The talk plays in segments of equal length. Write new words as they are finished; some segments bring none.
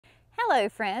Hello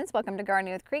friends, welcome to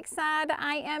Gardening with Creekside.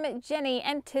 I am Jenny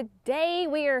and today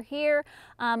we are here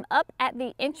up at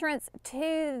the entrance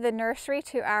to the nursery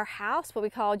to our house, what we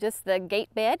call just the gate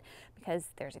bed because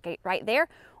there's a gate right there.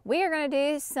 We are going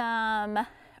to do some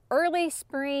early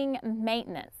spring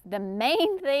maintenance. The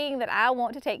main thing that I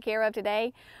want to take care of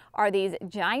today are these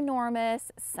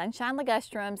ginormous Sunshine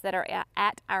Ligustrums that are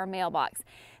at our mailbox.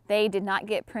 They did not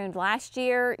get pruned last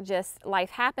year, just life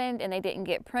happened and they didn't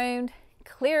get pruned.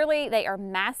 Clearly, they are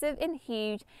massive and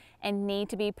huge and need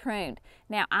to be pruned.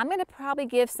 Now, I'm going to probably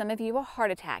give some of you a heart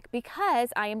attack because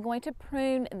I am going to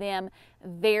prune them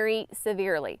very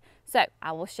severely. So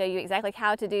I will show you exactly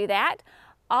how to do that.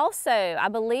 Also, I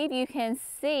believe you can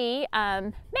see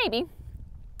maybe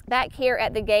back here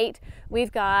at the gate,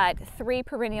 we've got 3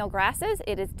 perennial grasses.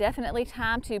 It is definitely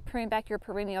time to prune back your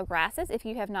perennial grasses if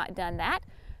you have not done that.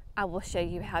 I will show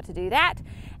you how to do that.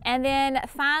 And then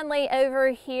finally over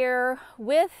here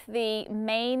with the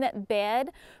main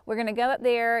bed, we're going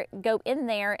to go in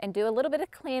there and do a little bit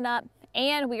of cleanup,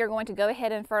 and we are going to go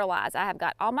ahead and fertilize. I have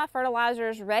got all my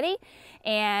fertilizers ready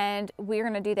and we're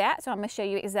going to do that. So I'm going to show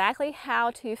you exactly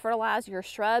how to fertilize your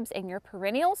shrubs and your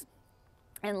perennials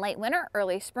in late winter,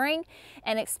 early spring,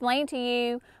 and explain to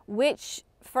you which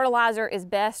fertilizer is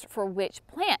best for which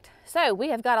plant. So we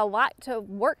have got a lot to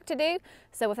work to do.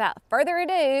 So without further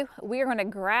ado, we are going to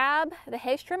grab the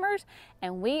hedge trimmers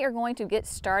and we are going to get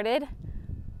started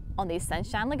on these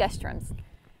Sunshine Ligustrums.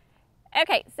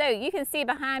 Okay, so you can see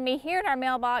behind me here in our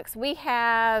mailbox, we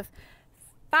have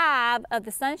 5 of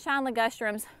the Sunshine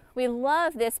Ligustrums. We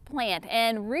love this plant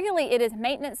and really it is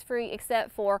maintenance free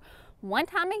except for one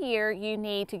time a year you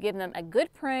need to give them a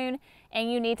good prune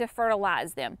and you need to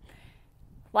fertilize them.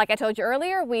 Like I told you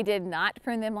earlier, we did not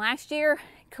prune them last year.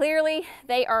 Clearly,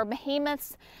 they are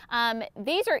behemoths.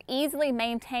 These are easily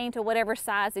maintained to whatever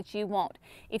size that you want.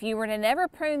 If you were to never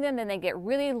prune them, then they get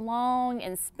really long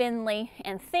and spindly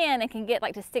and thin and can get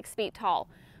like to 6 feet tall.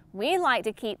 We like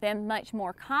to keep them much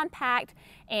more compact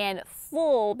and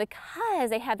full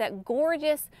because they have that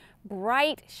gorgeous,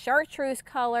 bright chartreuse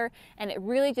color and it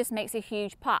really just makes a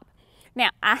huge pop.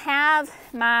 Now, I have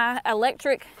my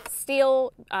electric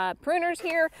steel pruners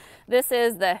here. This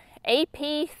is the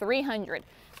AP 300.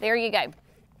 There you go.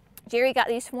 Jerry got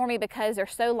these for me because they're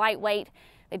so lightweight.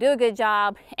 They do a good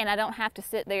job and I don't have to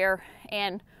sit there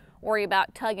and worry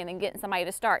about tugging and getting somebody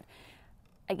to start.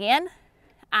 Again,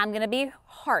 I'm gonna be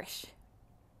harsh.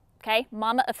 Okay,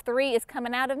 mama of 3 is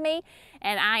coming out of me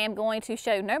and I am going to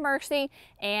show no mercy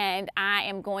and I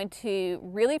am going to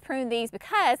really prune these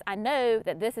because I know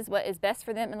that this is what is best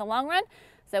for them in the long run.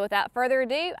 So without further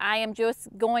ado, I am just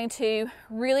going to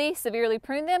really severely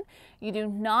prune them. You do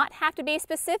not have to be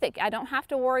specific. I don't have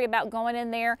to worry about going in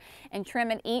there and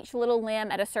trimming each little limb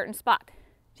at a certain spot.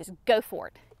 Just go for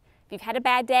it. If you've had a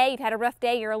bad day, you've had a rough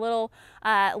day, you're a little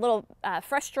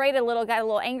frustrated, got a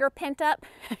little anger pent up,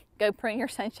 go prune your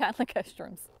Sunshine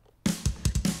Ligustrums.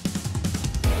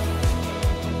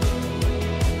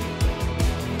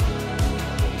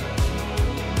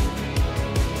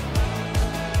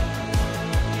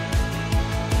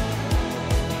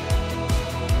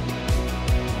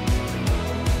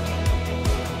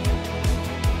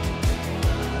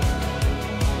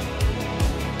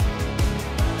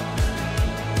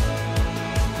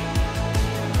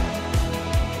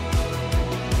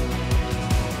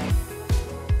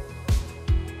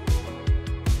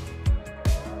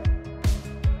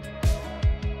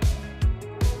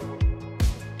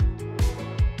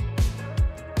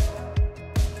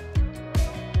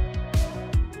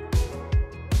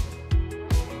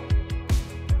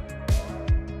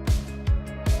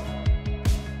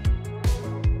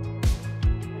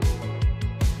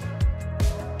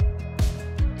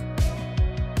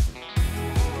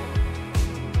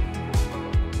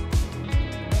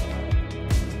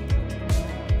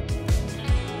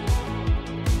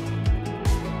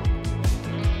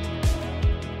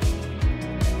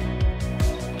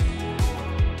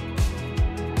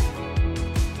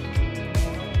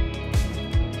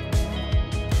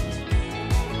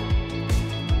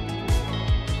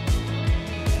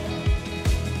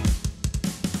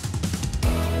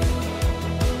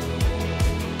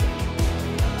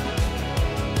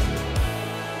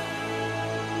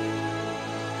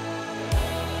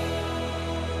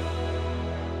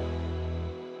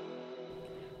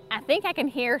 I think I can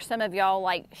hear some of y'all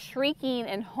like shrieking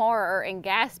in horror and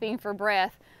gasping for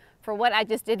breath for what I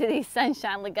just did to these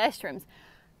Sunshine Ligustrums.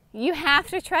 You have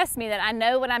to trust me that I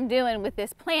know what I'm doing with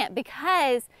this plant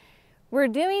because we're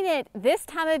doing it this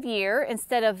time of year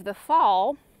instead of the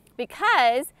fall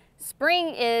because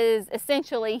spring is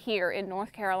essentially here in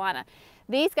North Carolina.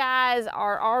 These guys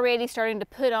are already starting to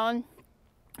put on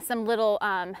some little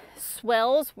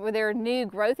swells where their new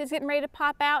growth is getting ready to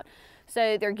pop out.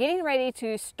 So they're getting ready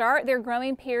to start their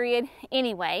growing period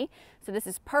anyway. So this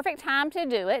is perfect time to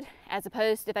do it, as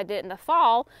opposed to if I did it in the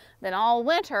fall, then all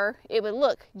winter it would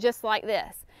look just like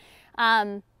this.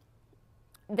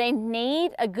 They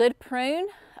need a good prune,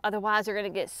 otherwise they're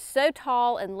going to get so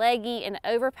tall and leggy and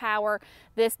overpower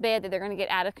this bed that they're going to get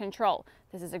out of control.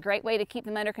 This is a great way to keep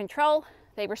them under control.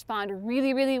 They respond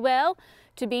really, really well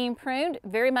to being pruned,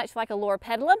 very much like a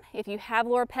loropetalum. If you have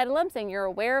loropetalums and you're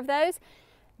aware of those,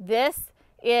 this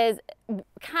is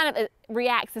kind of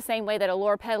reacts the same way that a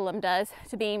loropetalum does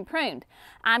to being pruned.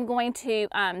 I'm going to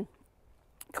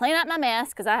clean up my mess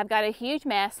because I have got a huge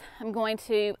mess. I'm going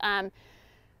to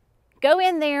go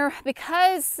in there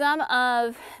because some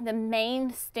of the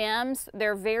main stems,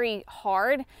 they're very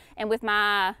hard, and with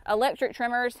my electric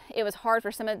trimmers it was hard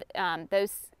for some of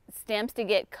those stems to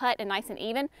get cut and nice and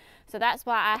even. So that's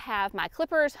why I have my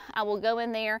clippers. I will go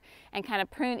in there and kind of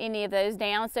prune any of those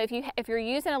down. So if you're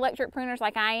using electric pruners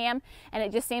like I am, and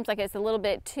it just seems like it's a little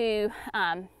bit too,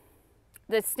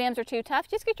 the stems are too tough,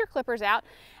 just get your clippers out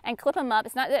and clip them up.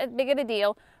 It's not that big of a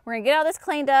deal. We're gonna get all this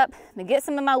cleaned up, and get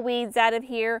some of my weeds out of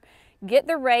here, get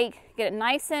the rake, get it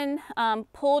nice and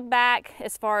pulled back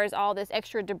as far as all this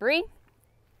extra debris.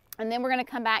 And then we're gonna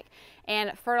come back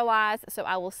and fertilize. So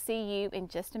I will see you in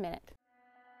just a minute.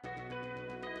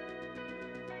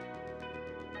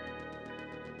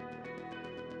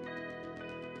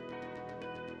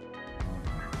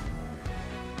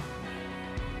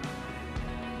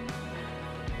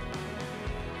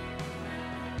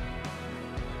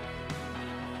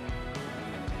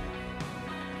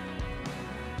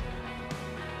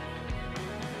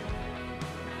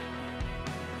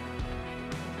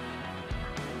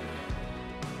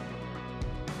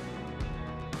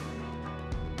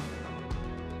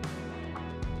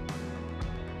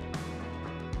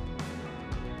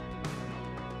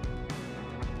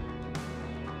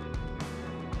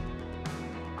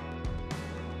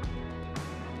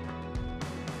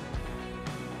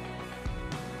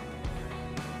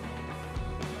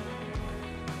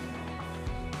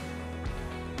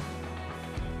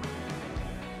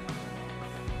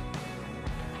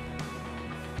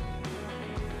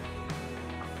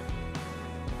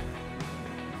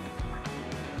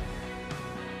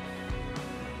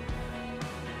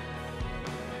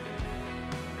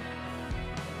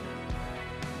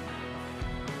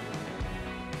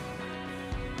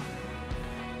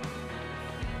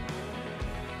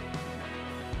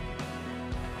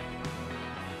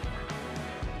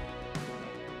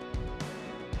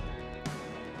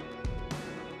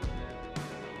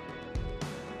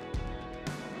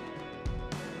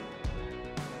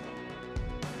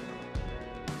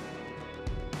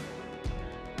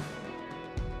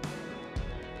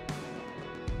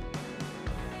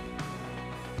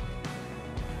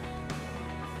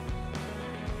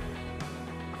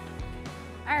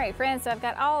 All right, friends, so I've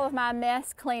got all of my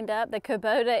mess cleaned up. The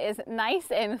Kubota is nice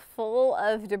and full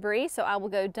of debris, so I will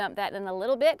go dump that in a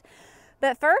little bit.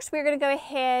 But first, we're going to go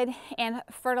ahead and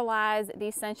fertilize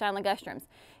these Sunshine Ligustrums.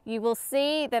 You will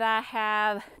see that I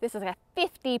have, this is like a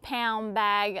 50-pound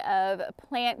bag of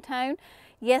plant tone.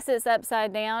 Yes, it's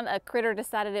upside down. A critter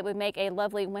decided it would make a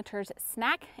lovely winter's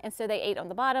snack, and so they ate on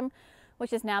the bottom,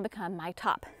 which has now become my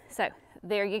top. So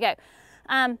there you go.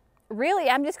 Really,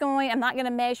 I'm not going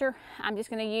to measure. I'm just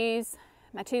going to use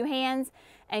my 2 hands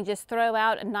and just throw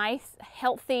out a nice,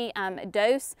 healthy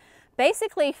dose,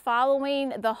 basically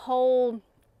following the whole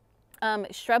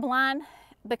shrub line.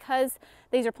 Because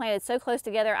these are planted so close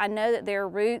together, I know that their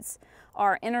roots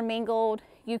are intermingled.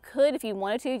 You could, if you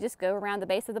wanted to, just go around the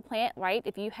base of the plant, right?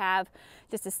 If you have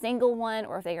just a single one,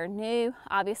 or if they are new,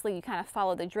 obviously you kind of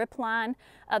follow the drip line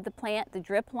of the plant. The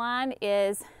drip line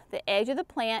is the edge of the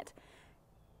plant,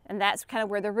 and that's kind of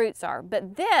where the roots are.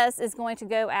 But this is going to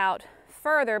go out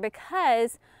further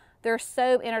because they're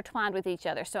so intertwined with each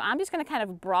other. So I'm just going to kind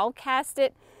of broadcast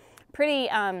it pretty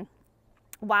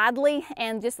widely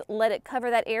and just let it cover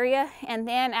that area. And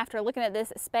then after looking at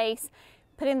this space,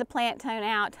 putting the plant tone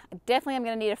out, definitely I'm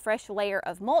going to need a fresh layer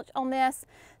of mulch on this.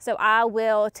 So I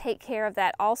will take care of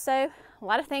that also. A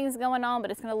lot of things going on,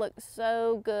 but it's going to look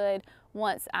so good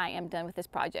once I am done with this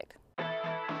project.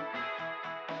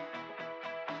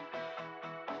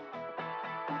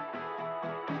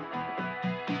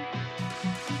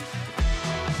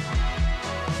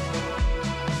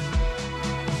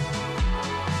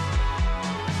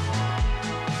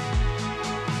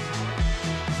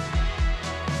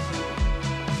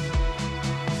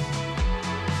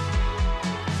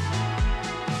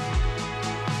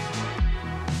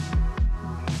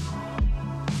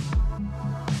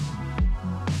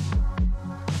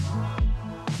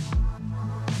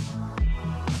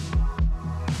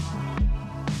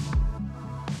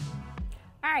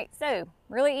 right, so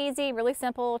really easy, really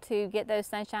simple to get those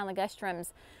Sunshine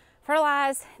Ligustrums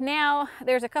fertilized. Now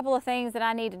there's a couple of things that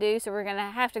I need to do, so we're gonna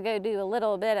have to go do a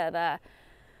little bit of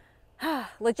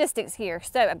logistics here.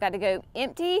 So I've got to go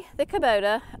empty the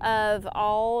Kubota of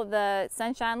all the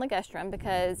Sunshine Ligustrum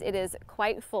because it is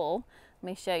quite full.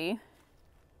 Let me show you.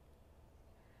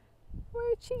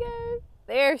 Where'd she go?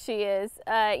 There she is.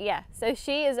 Yeah, so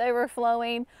she is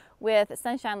overflowing with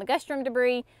Sunshine Ligustrum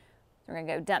debris. So we're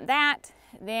gonna go dump that.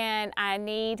 Then I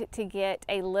need to get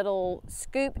a little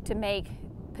scoop to make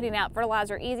putting out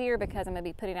fertilizer easier because I'm gonna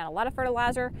be putting out a lot of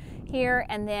fertilizer here.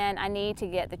 And then I need to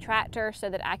get the tractor so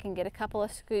that I can get a couple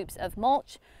of scoops of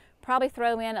mulch, probably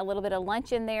throw in a little bit of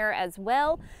lunch in there as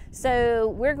well. So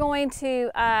we're going to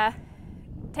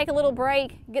take a little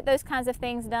break, get those kinds of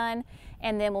things done,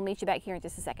 and then we'll meet you back here in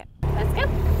just a second. Let's go.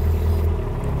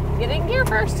 Get it in gear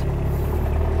first.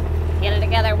 Get it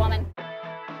together, woman.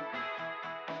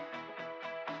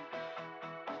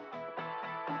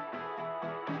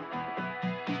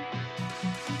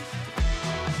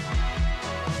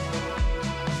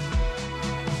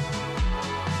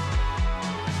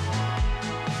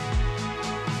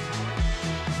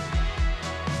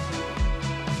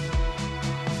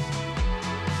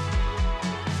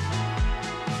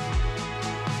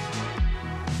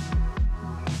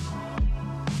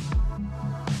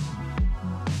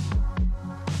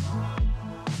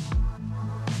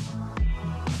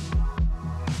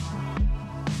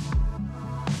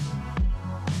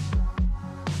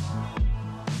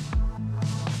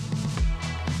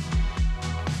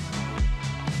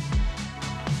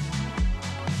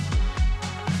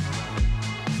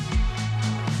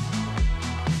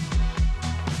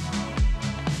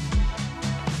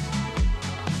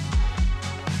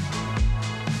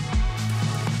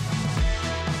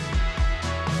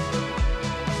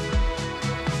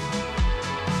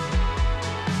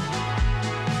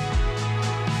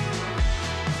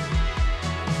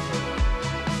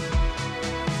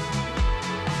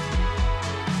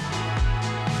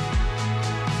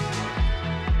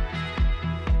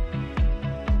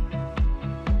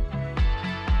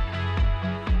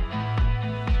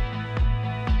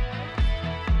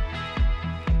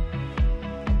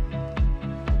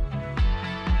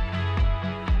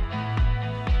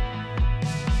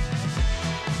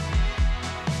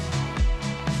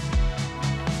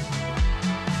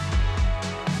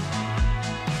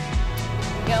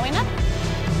 Going up.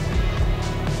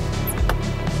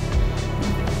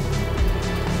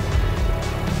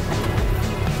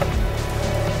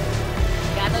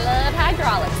 Gotta love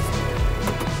hydraulics.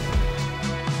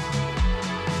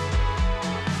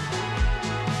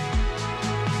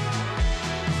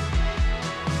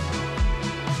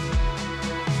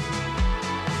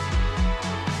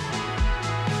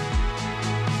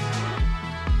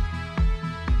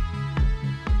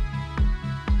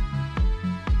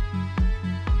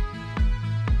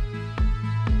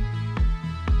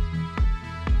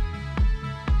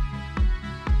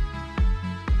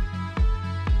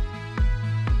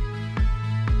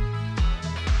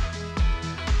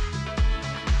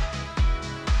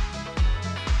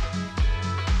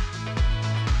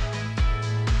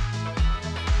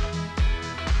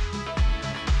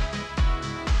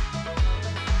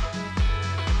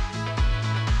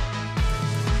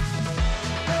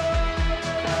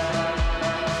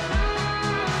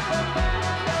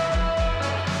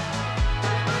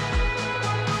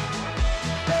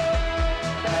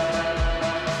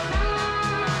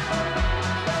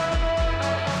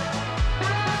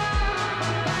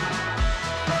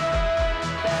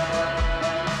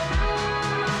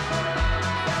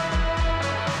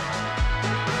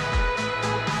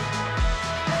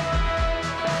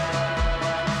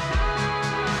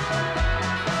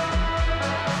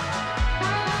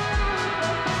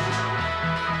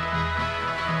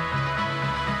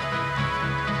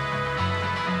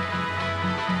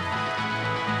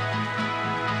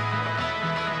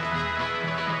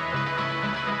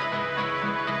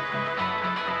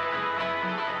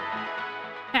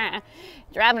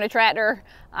 Driving a tractor,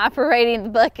 operating the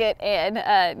bucket,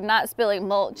 and not spilling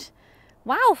mulch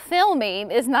while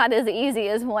filming is not as easy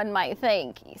as one might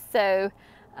think. So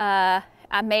I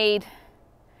made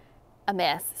a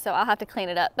mess, so I'll have to clean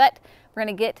it up. But we're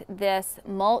gonna get this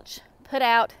mulch put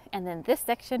out, and then this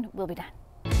section will be done.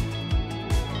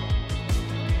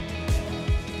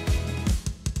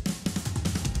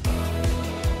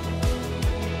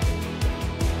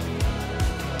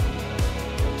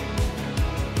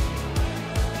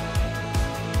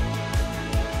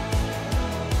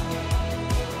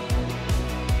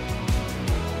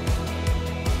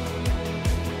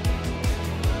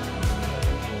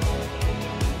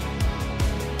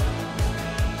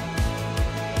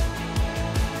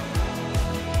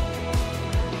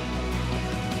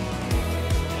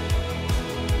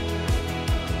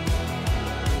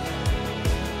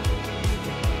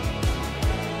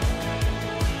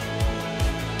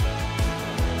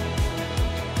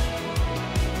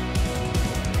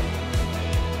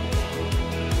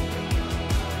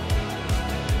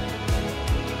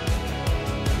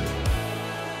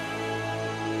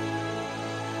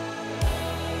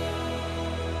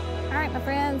 right, my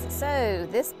friends, so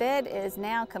this bed is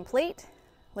now complete.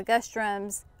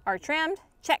 Ligustrums are trimmed,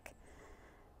 check.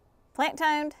 Plant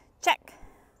toned, check.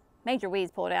 Major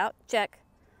weeds pulled out, check.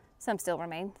 Some still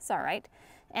remain, it's all right.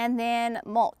 And then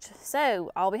mulch.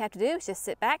 So all we have to do is just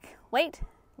sit back, wait,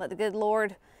 let the good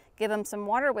Lord give them some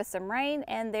water with some rain,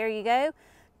 and there you go.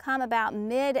 Come about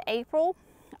mid-April,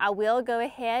 I will go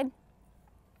ahead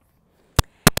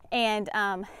and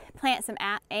plant some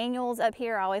annuals up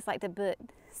here. I always like to put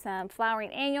some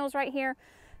flowering annuals right here.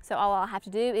 So all I'll have to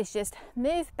do is just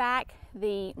move back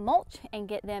the mulch and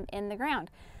get them in the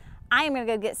ground. I am going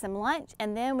to go get some lunch,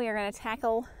 and then we are going to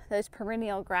tackle those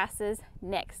perennial grasses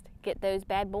next. Get those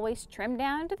bad boys trimmed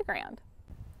down to the ground.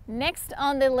 Next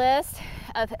on the list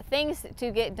of things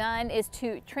to get done is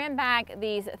to trim back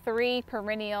these 3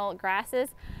 perennial grasses.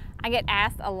 I get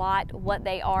asked a lot what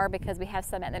they are because we have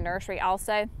some at the nursery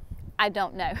also. I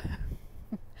don't know.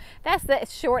 That's the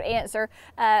short answer.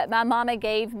 My mama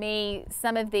gave me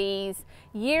some of these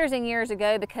years and years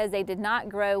ago because they did not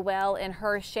grow well in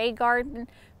her shade garden.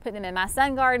 Put them in my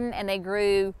sun garden and they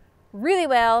grew really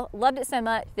well. Loved it so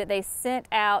much that they sent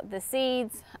out the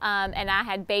seeds and I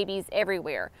had babies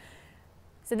everywhere.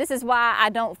 So this is why I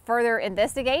don't further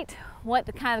investigate what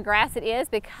the kind of grass it is,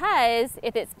 because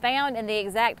if it's found in the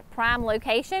exact prime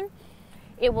location,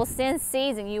 it will send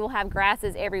seeds and you will have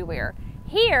grasses everywhere.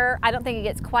 Here, I don't think it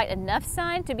gets quite enough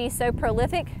sun to be so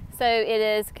prolific, so it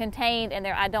is contained and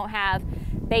there I don't have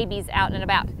babies out and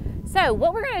about. So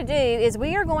what we're going to do is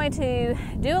we are going to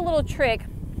do a little trick.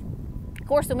 Of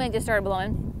course, the wind just started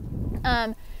blowing,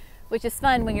 which is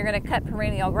fun when you're going to cut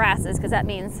perennial grasses because that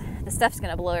means the stuff's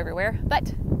going to blow everywhere.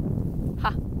 But,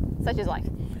 such is life.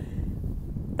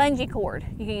 Bungee cord.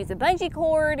 You can use a bungee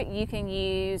cord, you can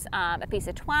use a piece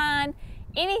of twine,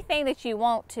 anything that you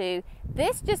want to.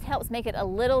 This just helps make it a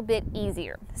little bit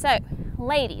easier. So,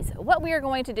 ladies, what we are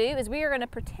going to do is we are going to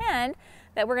pretend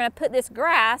that we're going to put this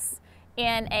grass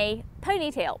in a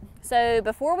ponytail. So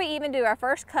before we even do our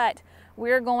first cut,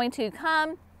 we're going to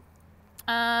come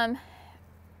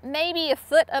maybe a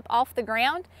foot up off the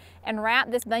ground and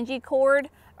wrap this bungee cord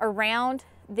around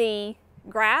the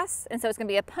grass, and so it's going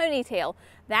to be a ponytail.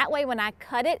 That way when I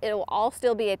cut it, it will all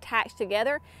still be attached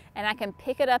together and I can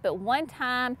pick it up at one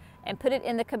time and put it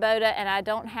in the Kubota, and I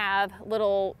don't have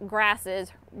little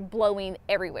grasses blowing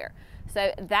everywhere.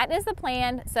 So that is the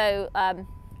plan. So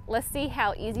let's see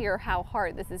how easy or how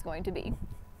hard this is going to be.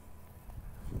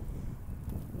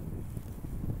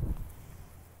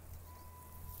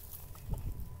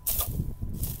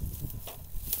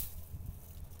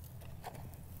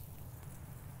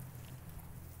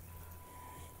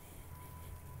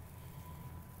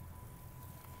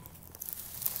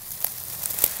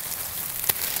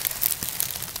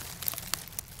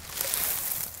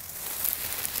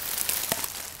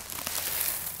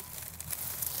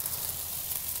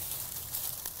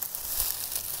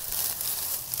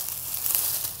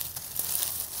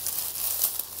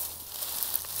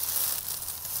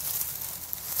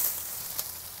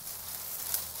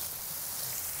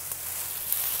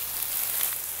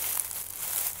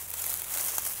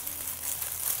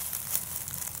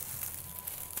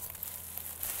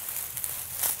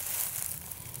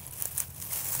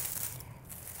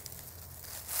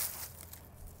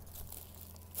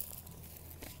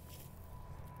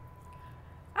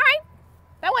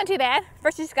 Not too bad.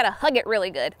 First you just gotta hug it really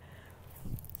good.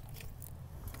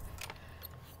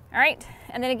 All right,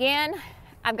 and then again,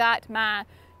 I've got my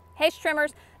hedge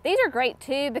trimmers. These are great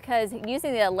too because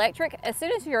using the electric, as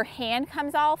soon as your hand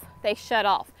comes off, they shut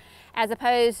off, as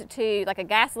opposed to like a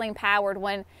gasoline powered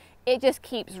one, it just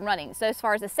keeps running. So as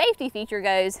far as the safety feature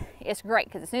goes, it's great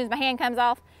because as soon as my hand comes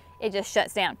off, it just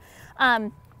shuts down.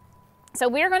 So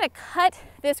we're gonna cut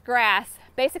this grass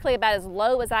basically about as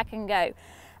low as I can go.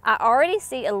 I already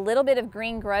see a little bit of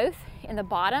green growth in the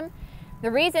bottom. The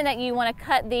reason that you want to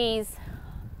cut these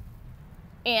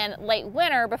in late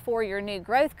winter before your new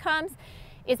growth comes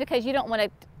is because you don't want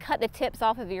to cut the tips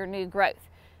off of your new growth.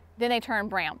 Then they turn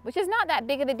brown, which is not that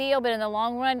big of a deal, but in the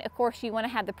long run, of course, you want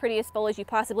to have the prettiest foliage you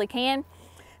possibly can.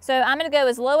 So I'm going to go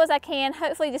as low as I can,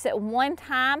 hopefully just at one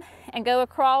time, and go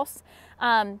across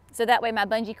so that way my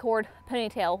bungee cord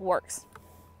ponytail works.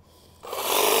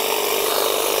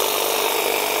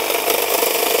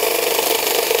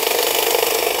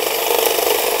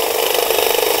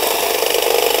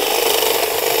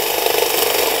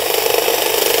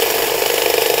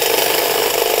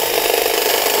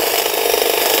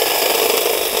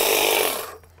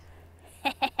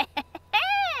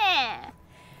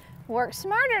 Work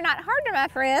smarter, not harder, my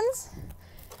friends.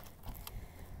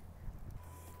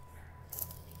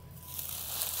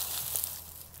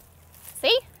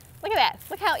 See? Look at that.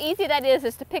 Look how easy that is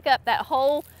just to pick up that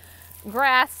whole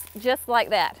grass just like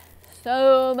that.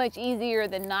 So much easier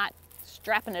than not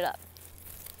strapping it up.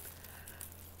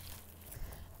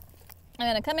 I'm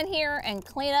gonna come in here and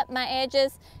clean up my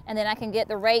edges, and then I can get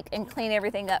the rake and clean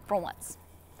everything up for once.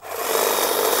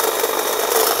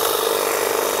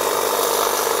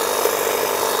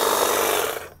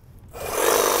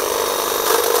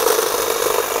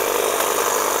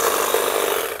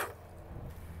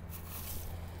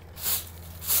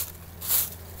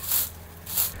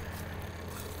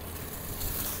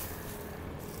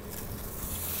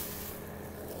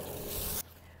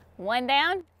 One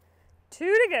down, two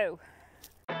to go.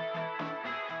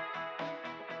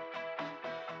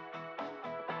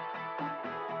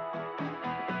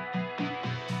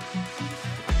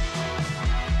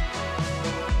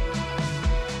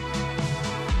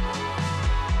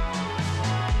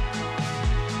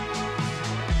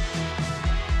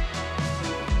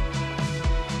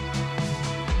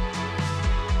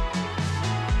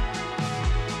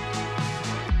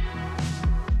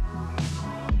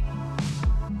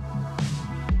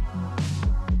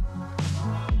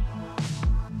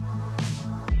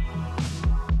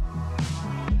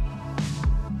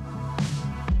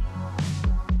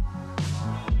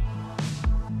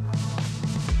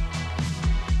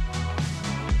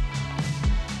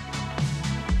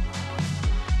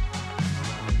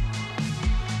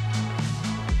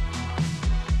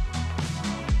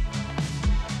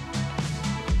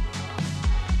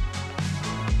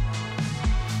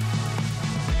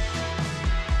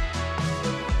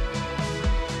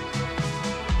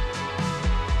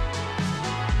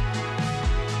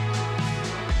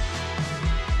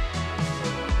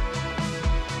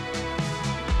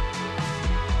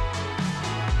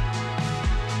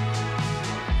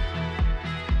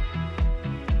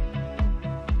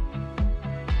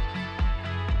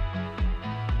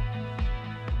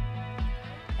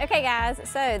 Okay guys,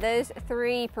 so those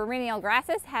 3 perennial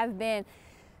grasses have been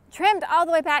trimmed all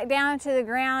the way back down to the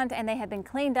ground and they have been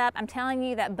cleaned up. I'm telling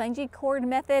you that bungee cord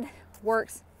method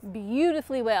works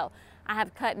beautifully well. I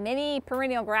have cut many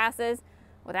perennial grasses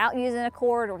without using a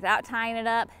cord or without tying it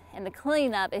up, and the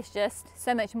cleanup is just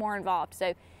so much more involved.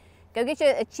 So go get you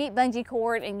a cheap bungee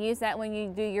cord and use that when you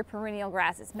do your perennial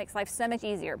grasses. It makes life so much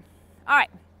easier. All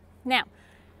right, now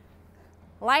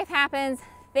life happens,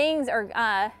 things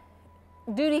are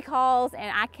duty calls,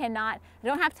 and I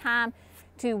don't have time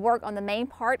to work on the main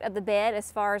part of the bed as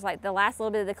far as like the last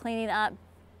little bit of the cleaning up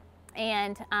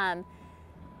and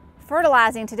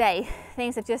fertilizing today.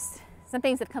 Some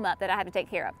things have come up that I have to take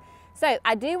care of. So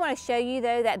I do want to show you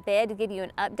though that bed to give you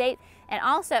an update, and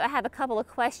also I have a couple of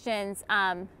questions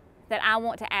that I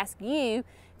want to ask you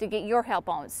to get your help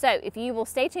on. So if you will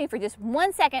stay tuned for just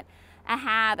 1 second, I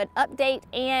have an update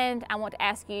and I want to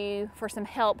ask you for some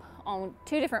help on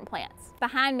 2 different plants.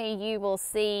 Behind me you will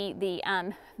see the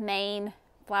main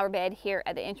flower bed here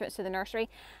at the entrance to the nursery.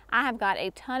 I have got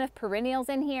a ton of perennials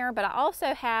in here, but I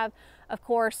also have, of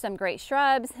course, some great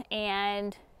shrubs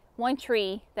and 1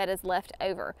 tree that is left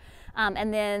over.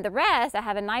 And then the rest, I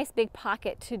have a nice big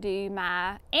pocket to do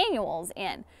my annuals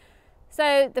in.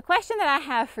 So the question that I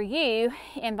have for you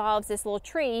involves this little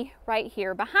tree right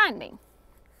here behind me.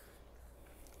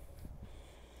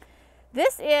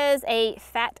 This is a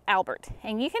Fat Albert,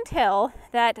 and you can tell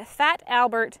that Fat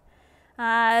Albert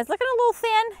is looking a little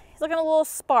thin, he's looking a little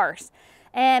sparse.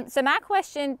 And so my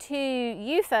question to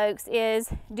you folks is,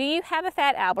 do you have a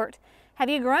Fat Albert? Have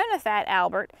you grown a Fat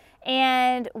Albert?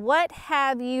 And what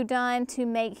have you done to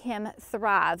make him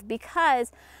thrive?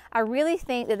 Because I really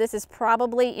think that this is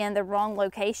probably in the wrong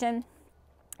location.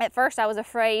 At first I was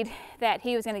afraid that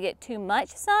he was going to get too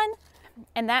much sun,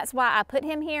 and that's why I put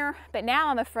him here, but now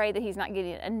I'm afraid that he's not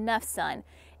getting enough sun.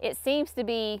 It seems to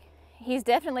be, he's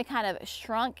definitely kind of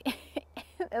shrunk.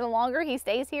 The longer he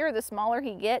stays here, the smaller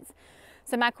he gets.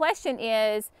 So my question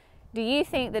is, do you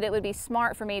think that it would be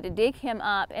smart for me to dig him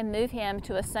up and move him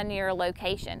to a sunnier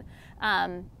location?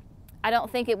 I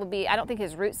don't think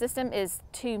his root system is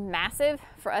too massive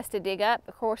for us to dig up.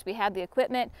 Of course, we have the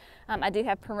equipment. I do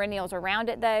have perennials around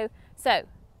it though. So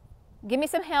give me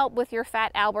some help with your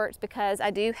Fat Alberts, because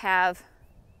I do have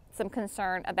some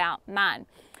concern about mine.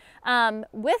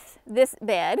 With this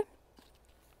bed,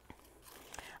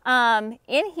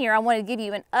 in here I want to give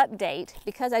you an update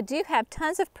because I do have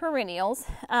tons of perennials.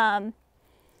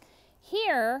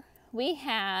 Here we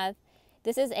have,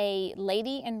 this is a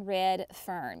lady in red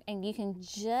fern, and you can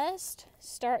just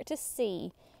start to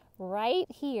see right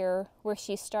here where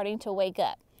she's starting to wake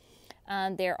up.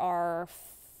 There are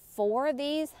 4 of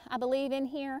these, I believe, in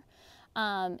here,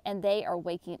 and they are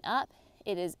waking up.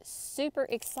 It is super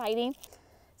exciting.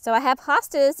 So I have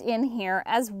hostas in here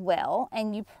as well,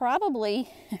 and you probably,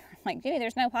 like, Jenny,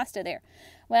 there's no hosta there.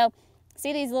 Well,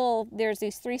 see these little, there's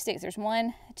these 3 sticks. There's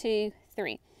 1, 2,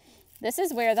 3. This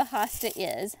is where the hosta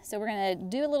is. So we're gonna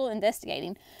do a little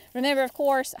investigating. Remember, of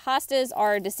course, hostas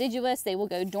are deciduous. They will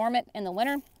go dormant in the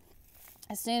winter.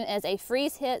 As soon as a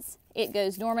freeze hits, it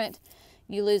goes dormant.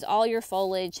 You lose all your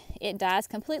foliage. It dies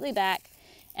completely back.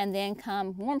 And then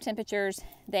come warm temperatures,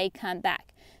 they come back.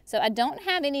 So I don't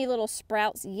have any little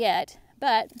sprouts yet,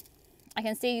 but I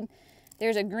can see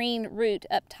there's a green root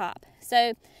up top.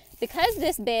 So because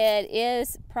this bed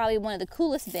is probably one of the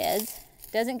coolest beds,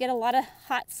 doesn't get a lot of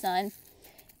hot sun,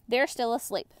 they're still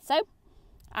asleep. So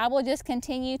I will just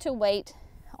continue to wait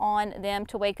on them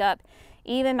to wake up.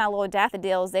 Even my little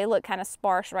daffodils, they look kind of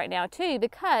sparse right now too,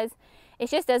 because it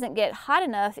just doesn't get hot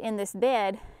enough in this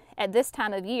bed at this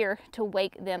time of year to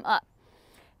wake them up.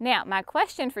 Now, my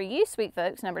question for you, sweet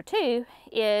folks, number 2,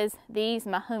 is these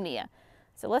mahonia.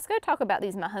 So let's go talk about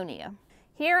these mahonia.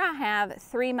 Here I have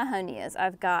 3 mahonias.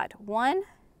 I've got 1,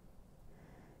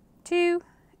 2,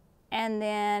 and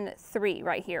then 3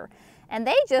 right here. And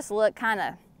they just look kind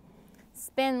of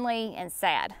spindly and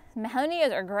sad.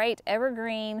 Mahonias are great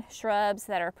evergreen shrubs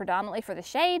that are predominantly for the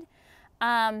shade.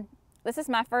 This is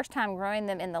my first time growing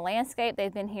them in the landscape.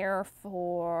 They've been here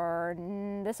for,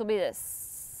 this will be the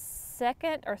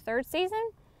 2nd or 3rd season,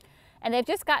 and they've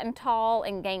just gotten tall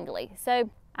and gangly.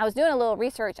 So I was doing a little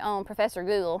research on Professor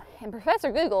Google, and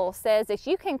Professor Google says that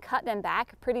you can cut them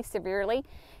back pretty severely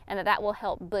and that will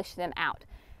help bush them out.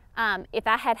 If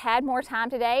I had had more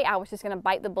time today, I was just going to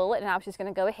bite the bullet and I was just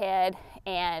going to go ahead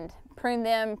and prune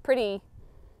them pretty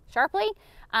sharply.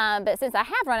 But since I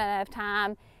have run out of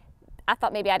time, I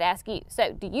thought maybe I'd ask you.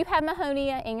 So do you have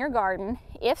mahonia in your garden?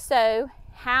 If so,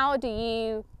 how do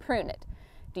you prune it?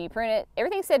 Do you prune it?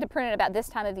 Everything said to prune it about this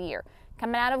time of the year.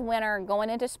 Coming out of winter, going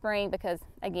into spring, because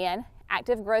again,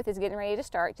 active growth is getting ready to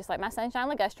start, just like my Sunshine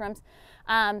Ligustrums.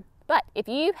 But if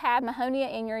you have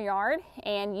mahonia in your yard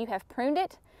and you have pruned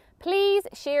it, please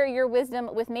share your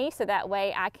wisdom with me so that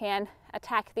way I can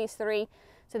attack these 3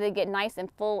 so they get nice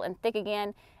and full and thick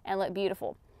again and look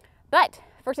beautiful. But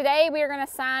for today, we are going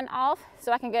to sign off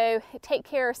so I can go take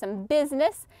care of some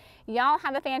business. Y'all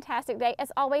have a fantastic day.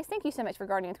 As always, thank you so much for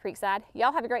gardening with Creekside.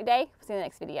 Y'all have a great day. See you in the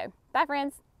next video. Bye,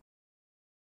 friends.